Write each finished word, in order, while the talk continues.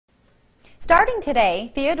Starting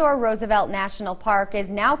today, Theodore Roosevelt National Park is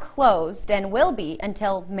now closed and will be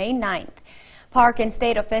until May 9th. Park and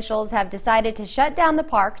state officials have decided to shut down the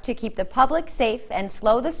park to keep the public safe and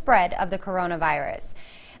slow the spread of the coronavirus.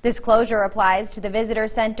 This closure applies to the visitor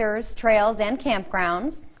centers, trails, and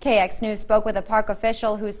campgrounds. KX News spoke with a park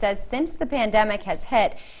official who says since the pandemic has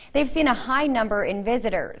hit, they've seen a high number in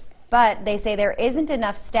visitors. But they say there isn't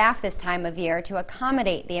enough staff this time of year to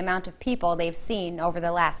accommodate the amount of people they've seen over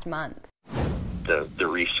the last month. The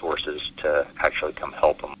resources to actually come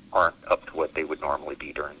help them aren't up to what they would normally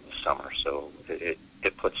be during the summer. So it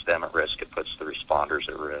puts them at risk. It puts the responders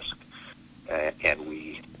at risk. And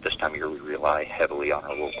this time of year, we rely heavily on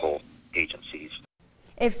our local agencies.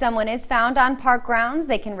 If someone is found on park grounds,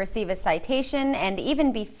 they can receive a citation and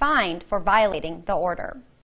even be fined for violating the order.